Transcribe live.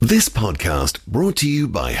This podcast brought to you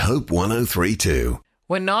by Hope 1032.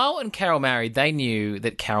 When Niall and Carol married, they knew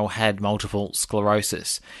that Carol had multiple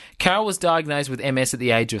sclerosis. Carol was diagnosed with MS at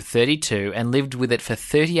the age of 32 and lived with it for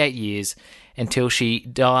 38 years until she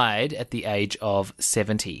died at the age of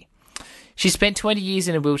 70. She spent 20 years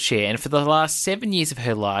in a wheelchair, and for the last 7 years of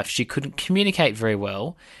her life, she couldn't communicate very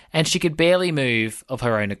well, and she could barely move of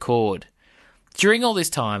her own accord. During all this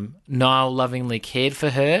time, Niall lovingly cared for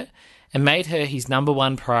her and made her his number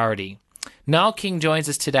one priority. Niall King joins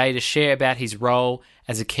us today to share about his role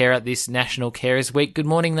as a carer at this National Carers Week. Good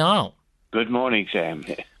morning, Niall. Good morning, Sam.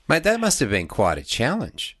 Mate, that must have been quite a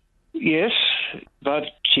challenge. Yes, but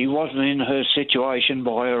she wasn't in her situation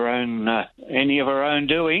by her own, any of her own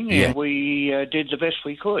doing, and we did the best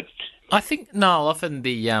we could. I think, Niall, often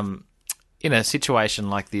in a situation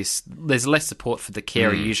like this, there's less support for the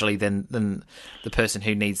carer usually than the person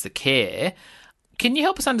who needs the care. Can you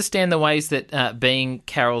help us understand the ways that being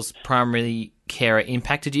Carol's primary carer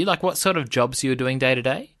impacted you? Like what sort of jobs you were doing day to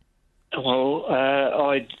day? Well,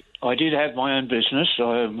 I did have my own business.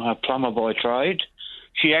 I'm a plumber by trade.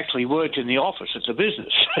 She actually worked in the office at the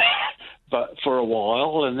business but for a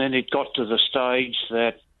while, and then it got to the stage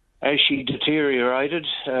that as she deteriorated,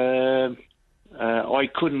 I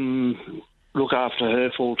couldn't look after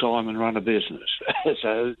her full-time and run a business.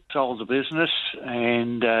 So sold the business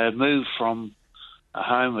and moved from a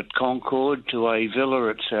home at Concord to a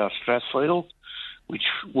villa at South Strathfield, which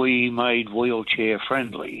we made wheelchair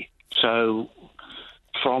friendly. So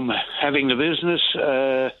from having the business,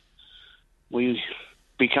 we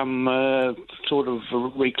become sort of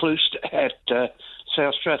recluse at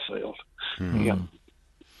South Strathfield. Yeah.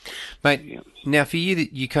 Mate, now for you,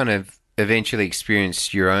 you kind of eventually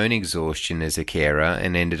experienced your own exhaustion as a carer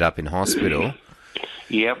and ended up in hospital.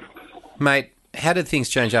 Yep. Mate, how did things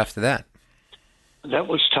change after that? That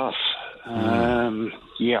was tough.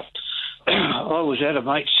 Yeah. I was at a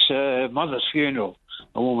mate's mother's funeral,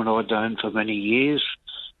 a woman I'd known for many years,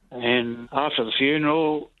 and after the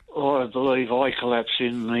funeral, I believe I collapsed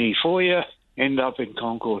in the foyer, ended up in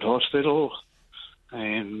Concord Hospital,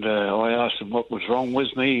 and I asked them what was wrong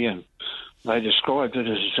with me, and they described it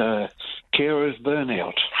as carer's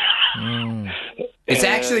burnout. It's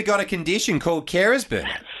actually got a condition called carer's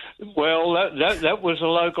burnout. Well, that was the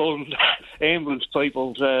local ambulance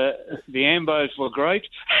people. The ambos were great,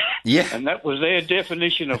 and that was their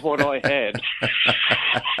definition of what I had.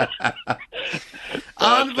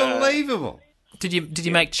 Unbelievable. Did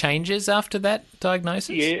you make changes after that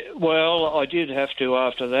diagnosis? Yeah, well, I did have to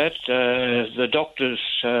after that. The doctors,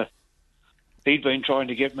 he'd been trying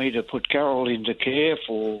to get me to put Carol into care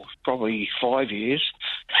for probably 5 years,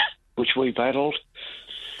 which we battled.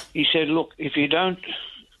 He said, look, if you don't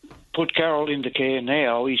put Carol into care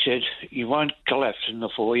now, he said, you won't collapse in the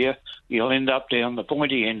foyer. You'll end up down the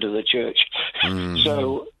pointy end of the church.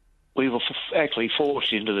 So we were actually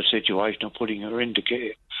forced into the situation of putting her into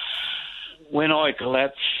care. When I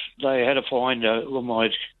collapsed, they had to find, my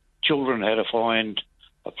children had to find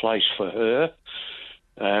a place for her,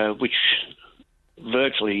 which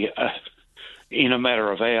virtually in a matter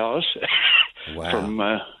of hours.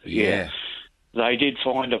 Wow. They did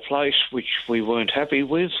find a place which we weren't happy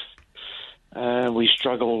with. We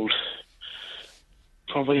struggled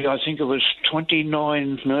probably, I think it was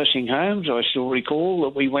 29 nursing homes, I still recall,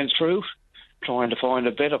 that we went through trying to find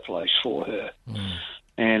a better place for her.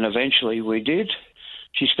 And eventually we did.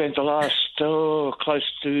 She spent the last close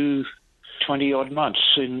to 20-odd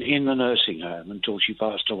months in the nursing home until she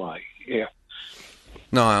passed away. Yeah.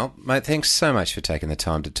 Niall, mate, thanks so much for taking the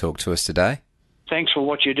time to talk to us today. Thanks for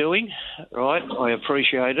what you're doing, right? I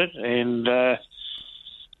appreciate it. And,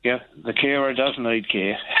 the carer does need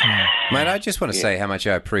care. Mate, I just want to say how much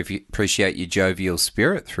I appreciate your jovial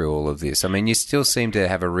spirit through all of this. I mean, you still seem to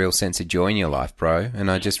have a real sense of joy in your life, bro, and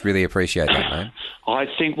I just really appreciate that, mate. I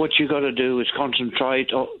think what you got to do is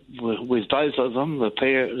concentrate with both of them,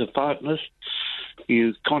 the partners.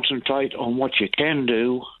 You concentrate on what you can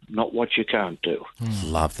do, not what you can't do.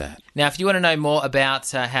 Love that. Now, if you want to know more about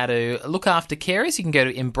how to look after carers, you can go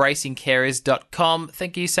to embracingcarers.com.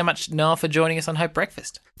 Thank you so much, Niall, for joining us on Hope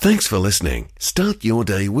Breakfast. Thanks for listening. Start your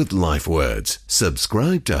day with Life Words.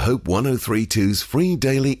 Subscribe to Hope 1032's free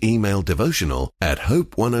daily email devotional at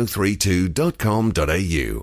hope1032.com.au.